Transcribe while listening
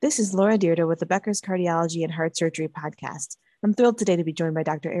This is Laura Deirdre with the Becker's Cardiology and Heart Surgery podcast. I'm thrilled today to be joined by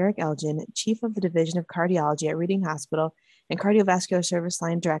Dr. Eric Elgin, Chief of the Division of Cardiology at Reading Hospital and Cardiovascular Service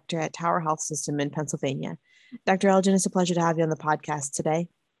Line Director at Tower Health System in Pennsylvania. Dr. Elgin, it's a pleasure to have you on the podcast today.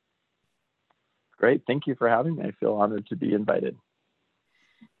 Great. Thank you for having me. I feel honored to be invited.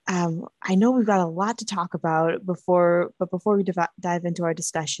 I know we've got a lot to talk about before we dive into our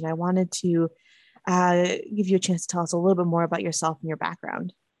discussion, I wanted to give you a chance to tell us a little bit more about yourself and your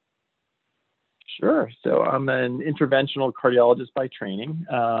background. Sure. So I'm an interventional cardiologist by training.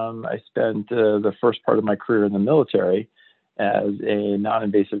 I spent the first part of my career in the military as a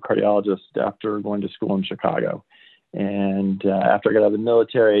non-invasive cardiologist after going to school in Chicago. And after I got out of the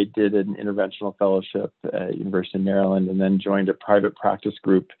military, I did an interventional fellowship at University of Maryland and then joined a private practice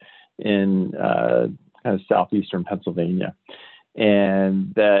group in kind of southeastern Pennsylvania.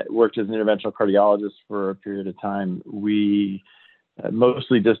 And that worked as an interventional cardiologist for a period of time. We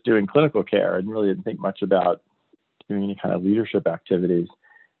mostly just doing clinical care and really didn't think much about doing any kind of leadership activities.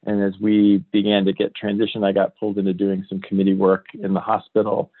 And as we began to get transitioned, I got pulled into doing some committee work in the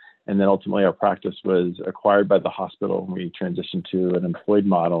hospital. And then ultimately our practice was acquired by the hospital and we transitioned to an employed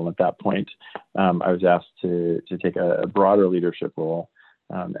model. And at that point, I was asked to take a broader leadership role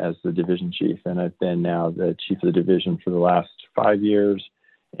as the division chief. And I've been now the chief of the division for the last 5 years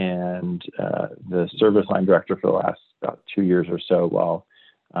and the service line director for the last about 2 years or so, while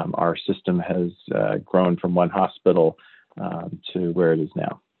our system has grown from one hospital to where it is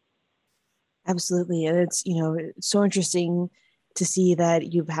now. Absolutely. And it's, so interesting to see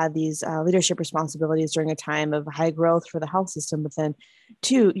that you've had these leadership responsibilities during a time of high growth for the health system, but then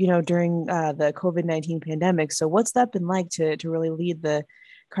too, during the COVID-19 pandemic. So what's that been like to really lead the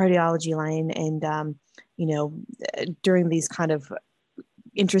cardiology line and, during these kind of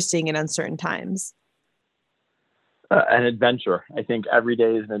interesting and uncertain times? An adventure. I think every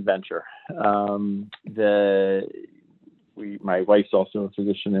day is an adventure. My wife's also a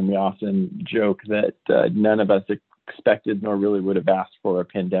physician, and we often joke that none of us expected nor really would have asked for a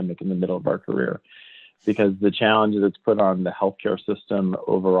pandemic in the middle of our career, because the challenges it's put on the healthcare system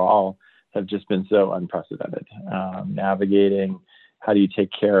overall have just been so unprecedented. Navigating how do you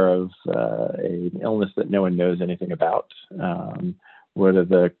take care of an illness that no one knows anything about? What are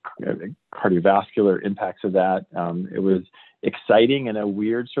the cardiovascular impacts of that? It was exciting in a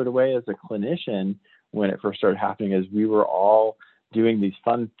weird sort of way as a clinician when it first started happening, as we were all doing these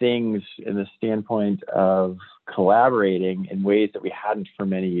fun things in the standpoint of collaborating in ways that we hadn't for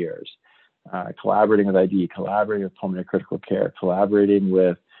many years. Collaborating with ID, collaborating with pulmonary critical care, collaborating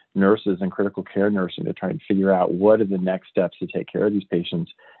with nurses and critical care nursing to try and figure out what are the next steps to take care of these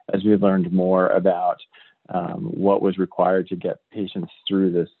patients as we learned more about what was required to get patients through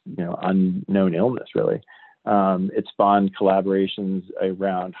this, unknown illness, really. It spawned collaborations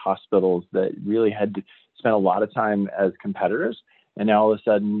around hospitals that really had to spend a lot of time as competitors. And now all of a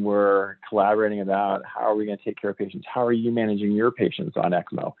sudden we're collaborating about how are we going to take care of patients? How are you managing your patients on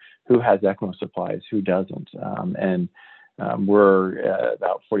ECMO? Who has ECMO supplies? Who doesn't? We're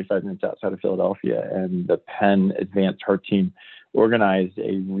about 45 minutes outside of Philadelphia, and the Penn Advanced Heart Team organized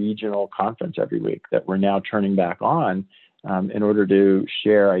a regional conference every week that we're now turning back on in order to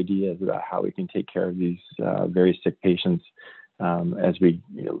share ideas about how we can take care of these very sick patients as we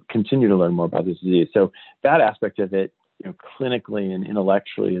continue to learn more about this disease. So that aspect of it, clinically and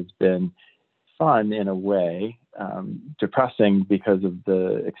intellectually, has been fun in a way, depressing because of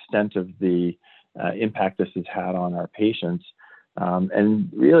the extent of the impact this has had on our patients. And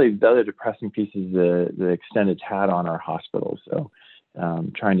really the other depressing piece is the extent it's had on our hospitals. So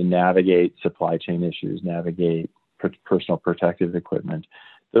trying to navigate supply chain issues, navigate personal protective equipment.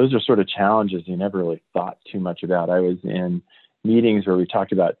 Those are sort of challenges you never really thought too much about. I was in meetings where we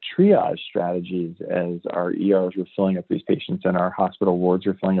talked about triage strategies as our ERs were filling up these patients and our hospital wards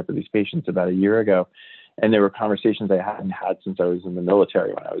were filling up with these patients about a year ago. And there were conversations I hadn't had since I was in the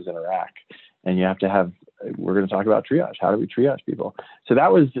military when I was in Iraq. And you have to have, we're going to talk about triage. How do we triage people? So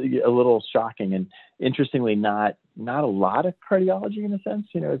that was a little shocking. And interestingly, not a lot of cardiology in a sense,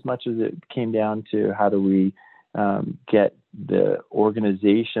 as much as it came down to how do we get the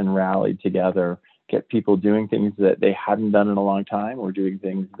organization rallied together, get people doing things that they hadn't done in a long time or doing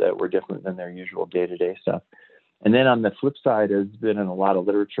things that were different than their usual day-to-day stuff. And then on the flip side, there's been in a lot of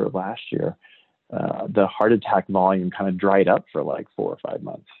literature last year, the heart attack volume kind of dried up for like 4 or 5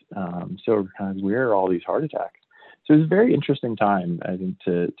 months. So kind of where are all these heart attacks? So it was a very interesting time, I think,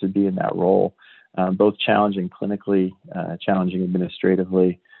 to be in that role, both challenging clinically, challenging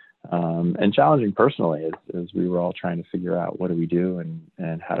administratively, and challenging personally as we were all trying to figure out what do we do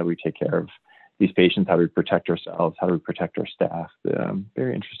and how do we take care of these patients? How do we protect ourselves? How do we protect our staff?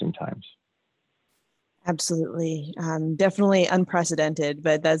 Very interesting times. Absolutely. Definitely unprecedented,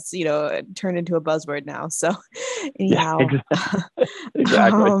 but that's, turned into a buzzword now. So Yeah, anyhow,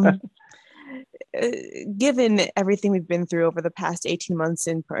 exactly. uh, given everything we've been through over the past 18 months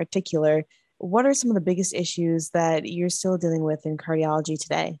in particular, what are some of the biggest issues that you're still dealing with in cardiology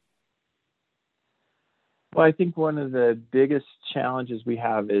today? Well, I think one of the biggest challenges we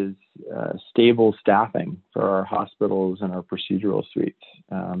have is stable staffing for our hospitals and our procedural suites.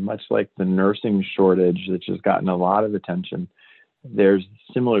 Much like the nursing shortage, which has gotten a lot of attention, there's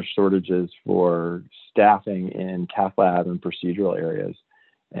similar shortages for staffing in cath lab and procedural areas.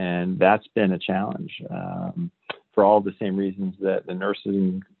 And that's been a challenge for all the same reasons that the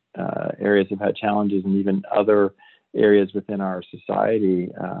nursing areas have had challenges, and even other areas within our society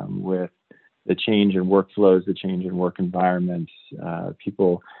with the change in workflows, the change in work environments,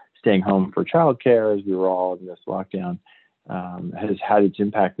 people staying home for childcare as we were all in this lockdown has had its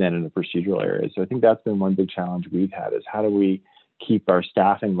impact then in the procedural areas. So I think that's been one big challenge we've had, is how do we keep our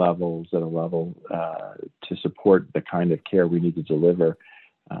staffing levels at a level to support the kind of care we need to deliver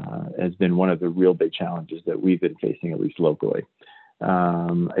has been one of the real big challenges that we've been facing, at least locally.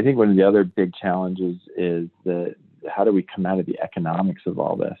 I think one of the other big challenges is how do we come out of the economics of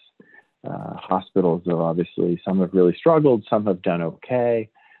all this? Hospitals have obviously, some have really struggled, some have done okay.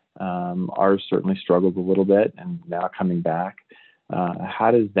 Ours certainly struggled a little bit and now coming back.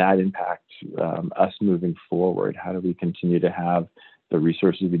 How does that impact us moving forward? How do we continue to have the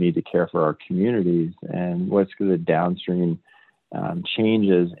resources we need to care for our communities? And what's the downstream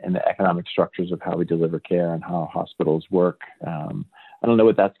changes in the economic structures of how we deliver care and how hospitals work? I don't know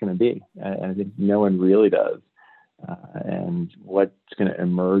what that's going to be. And I think no one really does. And what's going to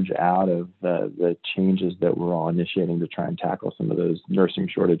emerge out of the changes that we're all initiating to try and tackle some of those nursing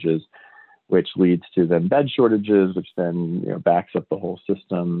shortages, which leads to then bed shortages, which then backs up the whole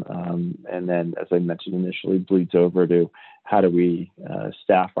system. And then, as I mentioned initially, bleeds over to how do we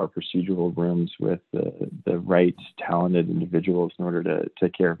staff our procedural rooms with the right talented individuals in order to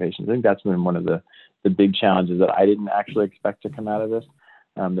care for patients. I think that's been one of the big challenges that I didn't actually expect to come out of this,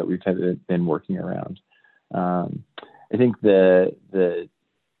 that we've been working around. I think the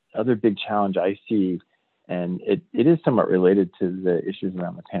other big challenge I see, and it is somewhat related to the issues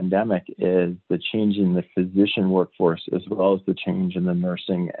around the pandemic, is the change in the physician workforce, as well as the change in the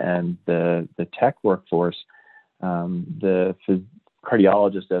nursing and the tech workforce. The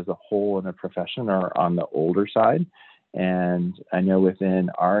cardiologists as a whole in the profession are on the older side. And I know within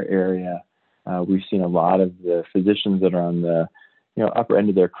our area, we've seen a lot of the physicians that are on the upper end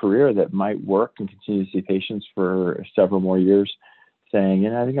of their career that might work and continue to see patients for several more years saying,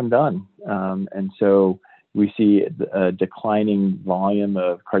 I think I'm done. And so we see a declining volume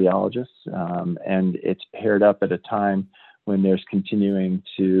of cardiologists, and it's paired up at a time when there's continuing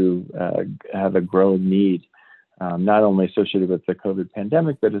to have a growing need, not only associated with the COVID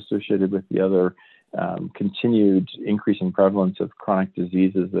pandemic, but associated with the other continued increasing prevalence of chronic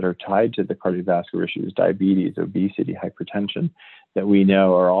diseases that are tied to the cardiovascular issues, diabetes, obesity, hypertension, that we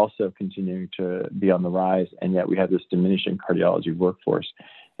know are also continuing to be on the rise. And yet we have this diminishing cardiology workforce.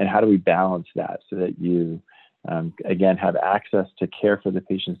 And how do we balance that so that you, again, have access to care for the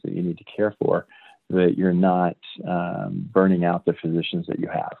patients that you need to care for, so that you're not burning out the physicians that you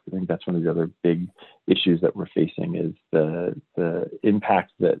have? I think that's one of the other big issues that we're facing, is the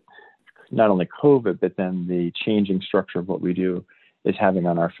impact that not only COVID, but then the changing structure of what we do is having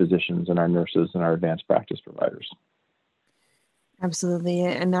on our physicians and our nurses and our advanced practice providers. Absolutely.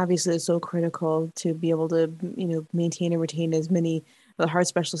 And obviously it's so critical to be able to, maintain and retain as many of the heart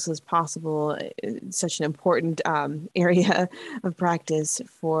specialists as possible. It's such an important area of practice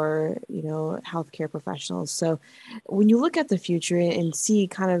for, healthcare professionals. So when you look at the future and see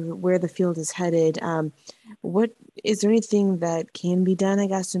kind of where the field is headed, what is there anything that can be done, I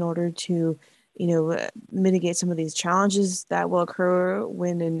guess, in order to, mitigate some of these challenges that will occur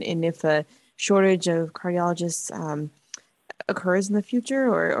when and if a shortage of cardiologists occurs in the future,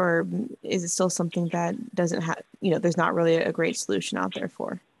 or is it still something that doesn't have, there's not really a great solution out there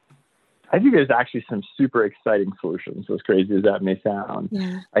for? I think there's actually some super exciting solutions, as crazy as that may sound.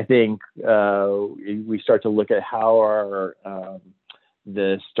 Yeah. I think we start to look at how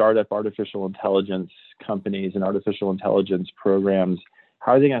the startup artificial intelligence companies and artificial intelligence programs,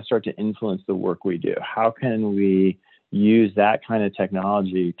 how are they going to start to influence the work we do? How can we use that kind of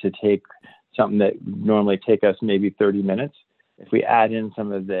technology to take something that normally take us maybe 30 minutes? If we add in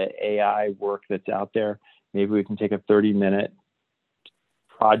some of the AI work that's out there, maybe we can take a 30-minute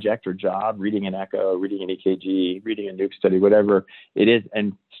project or job, reading an echo, reading an EKG, reading a nuke study, whatever it is,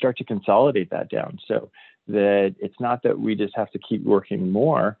 and start to consolidate that down so that it's not that we just have to keep working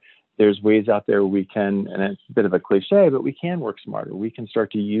more. There's ways out there we can, and it's a bit of a cliche, but we can work smarter. We can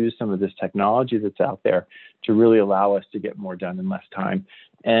start to use some of this technology that's out there to really allow us to get more done in less time.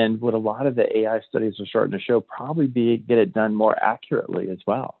 And what a lot of the AI studies are starting to show, probably get it done more accurately as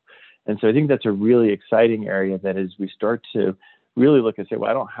well. And so I think that's a really exciting area that as we start to really look and say, well,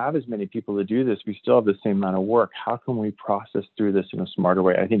 I don't have as many people to do this. We still have the same amount of work. How can we process through this in a smarter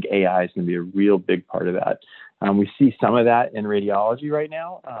way? I think AI is going to be a real big part of that. We see some of that in radiology right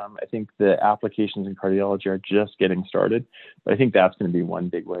now. I think the applications in cardiology are just getting started, but I think that's going to be one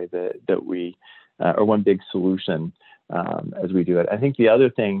big way that we, or one big solution as we do it. I think the other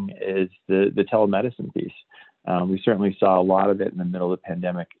thing is the telemedicine piece. We certainly saw a lot of it in the middle of the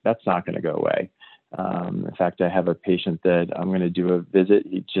pandemic. That's not going to go away. In fact, I have a patient that I'm going to do a visit.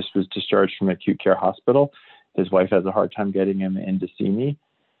 He just was discharged from an acute care hospital. His wife has a hard time getting him in to see me.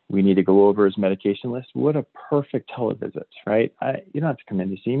 We need to go over his medication list. What a perfect televisit, right? You don't have to come in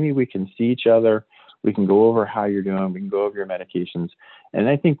to see me. We can see each other. We can go over how you're doing. We can go over your medications. And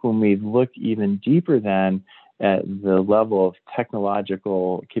I think when we look even deeper then at the level of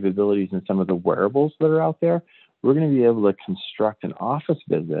technological capabilities and some of the wearables that are out there, we're going to be able to construct an office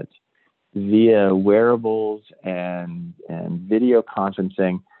visit via wearables and video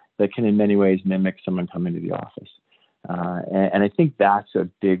conferencing that can in many ways mimic someone coming to the office. And I think that's a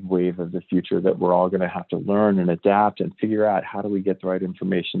big wave of the future that we're all going to have to learn and adapt and figure out how do we get the right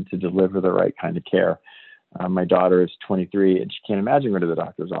information to deliver the right kind of care. My daughter is 23 and she can't imagine going to the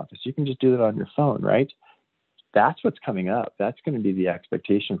doctor's office. You can just do that on your phone, right? That's what's coming up. That's going to be the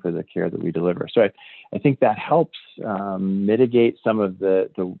expectation for the care that we deliver. So I think that helps mitigate some of the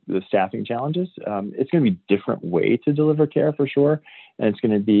staffing challenges. It's going to be a different way to deliver care for sure. And it's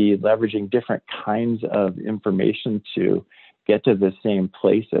going to be leveraging different kinds of information to get to the same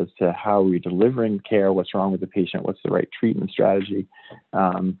place as to how we're delivering care, what's wrong with the patient, what's the right treatment strategy.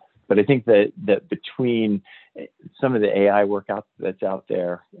 But I think that between some of the AI work that's out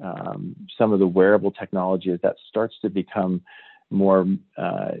there, some of the wearable technology, that starts to become more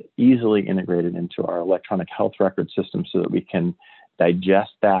easily integrated into our electronic health record system so that we can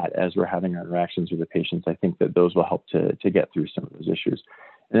digest that as we're having our interactions with the patients. I think that those will help to get through some of those issues.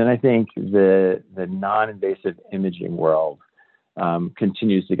 And then I think the non-invasive imaging world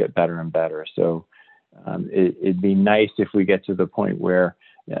continues to get better and better. So it'd be nice if we get to the point where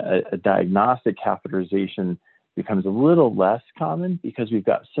a diagnostic catheterization becomes a little less common because we've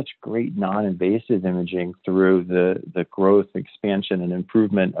got such great non-invasive imaging through the growth, expansion, and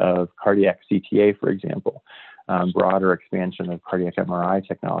improvement of cardiac CTA, for example, broader expansion of cardiac MRI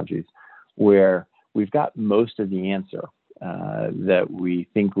technologies, where we've got most of the answer that we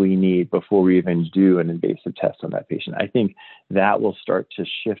think we need before we even do an invasive test on that patient. I think that will start to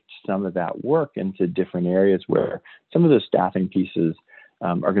shift some of that work into different areas where some of those staffing pieces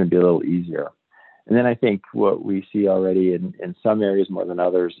are going to be a little easier. And then I think what we see already in some areas more than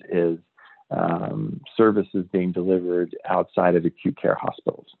others is services being delivered outside of acute care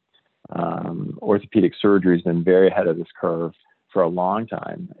hospitals. Orthopedic surgery has been very ahead of this curve for a long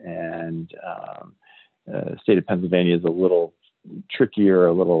time. And the state of Pennsylvania is a little trickier,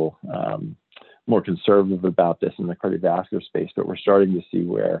 a little more conservative about this in the cardiovascular space, but we're starting to see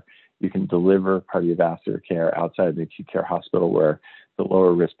where you can deliver cardiovascular care outside of the acute care hospital, where the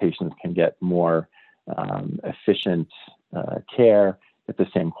lower risk patients can get more efficient care at the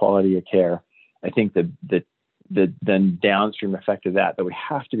same quality of care. I think that the then downstream effect of that we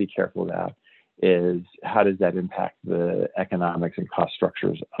have to be careful about is how does that impact the economics and cost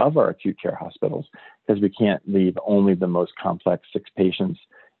structures of our acute care hospitals? Because we can't leave only the most complex 6 patients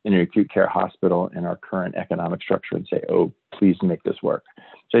in an acute care hospital in our current economic structure and say, oh, please make this work.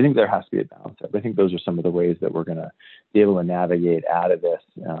 So I think there has to be a balance. I think those are some of the ways that we're going to be able to navigate out of this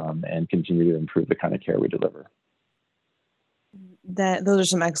and continue to improve the kind of care we deliver. Those are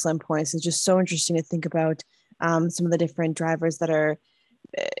some excellent points. It's just so interesting to think about some of the different drivers that are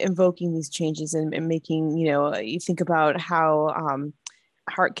invoking these changes and making, you think about how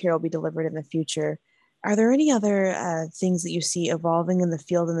heart care will be delivered in the future. Are there any other things that you see evolving in the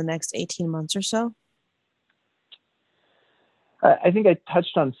field in the next 18 months or so? I think I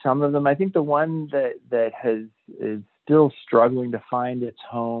touched on some of them. I think the one that is still struggling to find its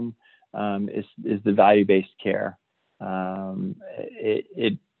home is the value-based care. Some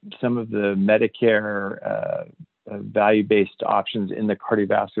of the Medicare value-based options in the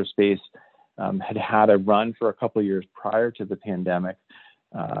cardiovascular space had a run for a couple of years prior to the pandemic.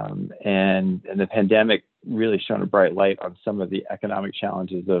 And the pandemic really shone a bright light on some of the economic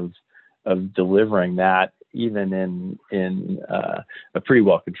challenges of delivering that, even in a pretty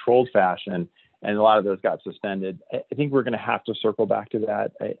well controlled fashion. And a lot of those got suspended. I think we're going to have to circle back to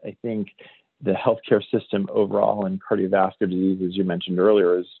that. I think the healthcare system overall in cardiovascular disease, as you mentioned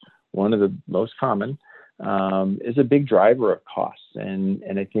earlier, is one of the most common, is a big driver of costs. And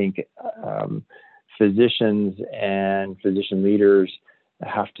I think physicians and physician leaders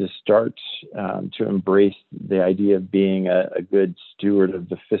have to start to embrace the idea of being a good steward of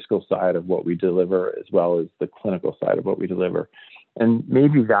the fiscal side of what we deliver, as well as the clinical side of what we deliver. And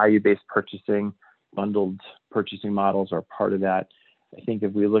maybe value-based purchasing, bundled purchasing models are part of that. I think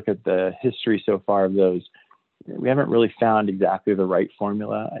if we look at the history so far of those, we haven't really found exactly the right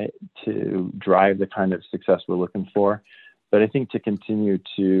formula to drive the kind of success we're looking for. But I think to continue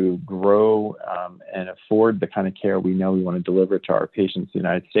to grow and afford the kind of care we know we want to deliver to our patients in the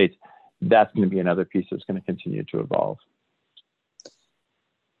United States, that's going to be another piece that's going to continue to evolve.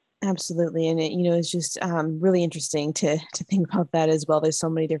 Absolutely. And it's just really interesting to think about that as well. There's so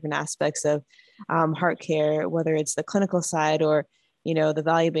many different aspects of heart care, whether it's the clinical side or, the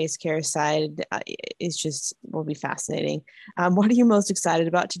value-based care side, will be fascinating. What are you most excited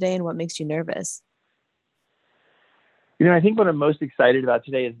about today, and what makes you nervous? I think what I'm most excited about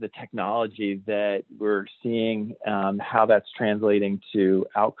today is the technology that we're seeing, how that's translating to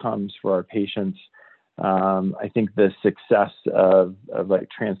outcomes for our patients. I think the success of like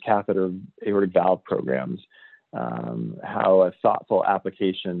transcatheter aortic valve programs, how a thoughtful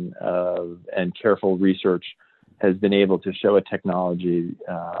application and careful research has been able to show a technology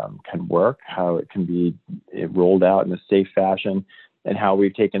can work, how it can be rolled out in a safe fashion, and how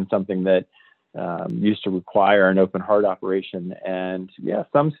we've taken something that used to require an open heart operation. And yeah,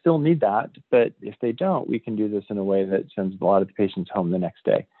 some still need that, but if they don't, we can do this in a way that sends a lot of the patients home the next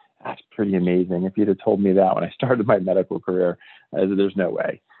day. That's pretty amazing. If you'd have told me that when I started my medical career, there's no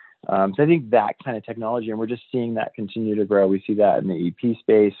way. So I think that kind of technology, and we're just seeing that continue to grow. We see that in the EP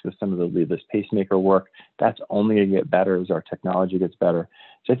space with some of the leadless pacemaker work. That's only going to get better as our technology gets better.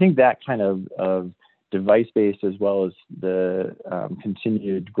 So I think that kind of device-based, as well as the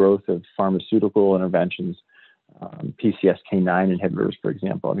continued growth of pharmaceutical interventions, PCSK9 inhibitors, for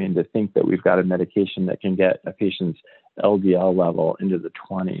example. I mean, to think that we've got a medication that can get a patient's LDL level into the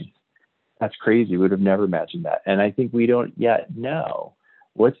 20s, that's crazy. We would have never imagined that. And I think we don't yet know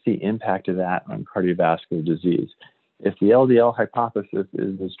what's the impact of that on cardiovascular disease. If the LDL hypothesis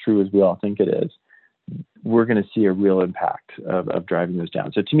is as true as we all think it is, we're going to see a real impact of driving those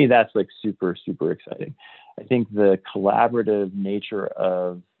down. So to me, that's like super, super exciting. I think the collaborative nature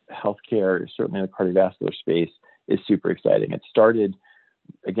of healthcare, certainly in the cardiovascular space, is super exciting. It started,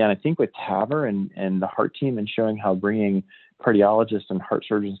 again, I think with TAVR and the heart team, and showing how bringing cardiologists and heart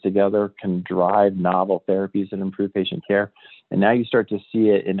surgeons together can drive novel therapies that improve patient care. And now you start to see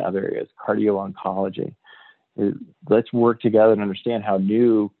it in other areas, cardio-oncology. Let's work together and understand how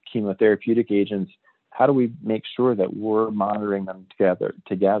new chemotherapeutic agents, how do we make sure that we're monitoring them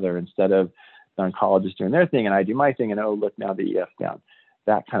together instead of the oncologist doing their thing and I do my thing and, oh, look, now the EF's down.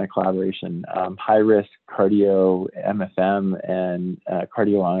 That kind of collaboration, high-risk cardio, MFM, and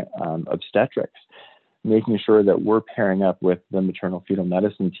cardio obstetrics, making sure that we're pairing up with the maternal fetal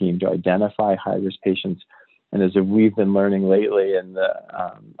medicine team to identify high-risk patients. And as we've been learning lately, and the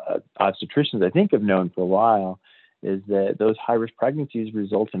obstetricians I think have known for a while, is that those high-risk pregnancies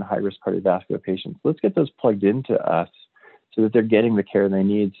result in high-risk cardiovascular patients. Let's get those plugged into us so that they're getting the care they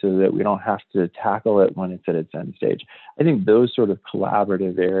need, so that we don't have to tackle it when it's at its end stage. I think those sort of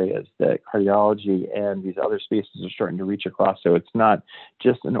collaborative areas that cardiology and these other spaces are starting to reach across, so it's not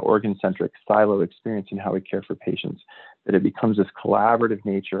just an organ-centric silo experience in how we care for patients, that it becomes this collaborative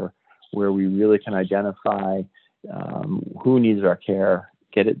nature where we really can identify who needs our care,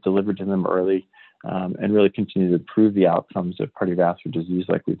 get it delivered to them early, and really continue to improve the outcomes of cardiovascular disease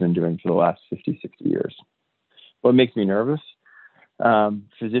like we've been doing for the last 50, 60 years. What makes me nervous?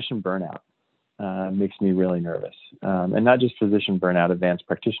 Physician burnout makes me really nervous. And not just physician burnout, advanced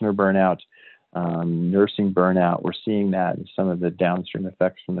practitioner burnout, nursing burnout. We're seeing that in some of the downstream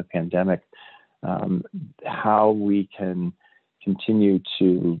effects from the pandemic. How we can continue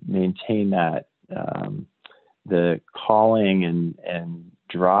to maintain that, the calling and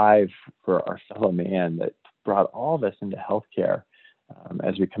drive for our fellow man that brought all of us into healthcare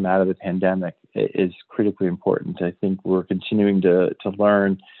as we come out of the pandemic is critically important. I think we're continuing to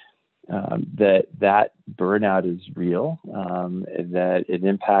learn that burnout is real, that it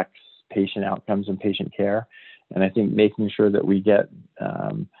impacts patient outcomes and patient care. And I think making sure that we get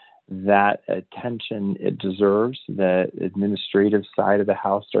that attention it deserves. The administrative side of the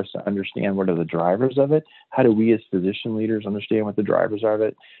house starts to understand what are the drivers of it. How do we as physician leaders understand what the drivers are of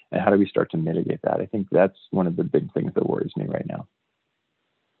it? And how do we start to mitigate that? I think that's one of the big things that worries me right now.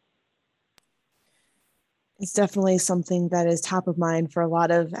 It's definitely something that is top of mind for a lot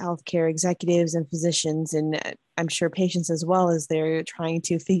of healthcare executives and physicians, and I'm sure patients as well, as they're trying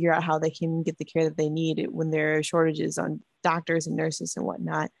to figure out how they can get the care that they need when there are shortages on doctors and nurses and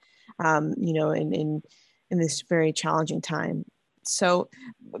whatnot, in this very challenging time. So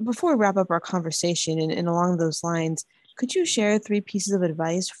before we wrap up our conversation and along those lines, could you share 3 pieces of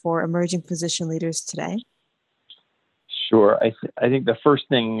advice for emerging physician leaders today? Sure. I think the first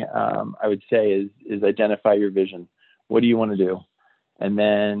thing I would say is identify your vision. What do you want to do? And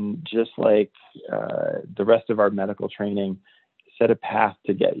then just like the rest of our medical training, set a path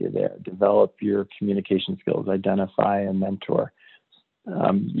to get you there. Develop your communication skills. Identify a mentor.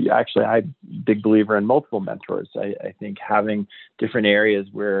 Actually, I'm a big believer in multiple mentors. I think having different areas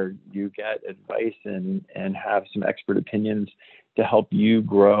where you get advice and have some expert opinions to help you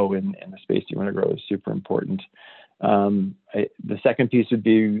grow in the space you want to grow is super important. The second piece would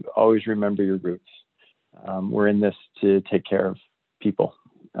be always remember your roots. We're in this to take care of people,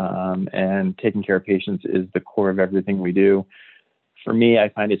 and taking care of patients is the core of everything we do. For me, I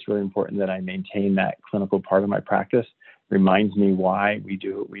find it's really important that I maintain that clinical part of my practice. Reminds me why we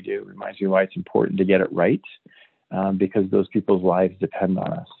do what we do. Reminds me why it's important to get it right, because those people's lives depend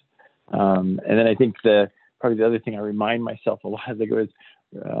on us. And then I think probably the other thing I remind myself a lot as I go is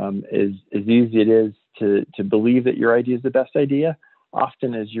as easy it is to believe that your idea is the best idea.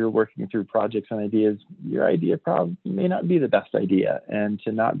 Often as you're working through projects and ideas, your idea probably may not be the best idea, and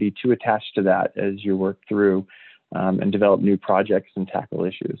to not be too attached to that as you work through and develop new projects and tackle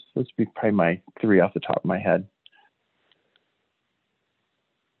issues. Those would be probably my 3 off the top of my head.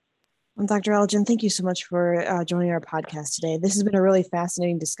 Well, Dr. Elgin, thank you so much for joining our podcast today. This has been a really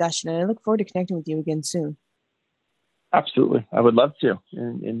fascinating discussion, and I look forward to connecting with you again soon. Absolutely. I would love to.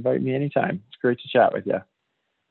 Invite me anytime. It's great to chat with you.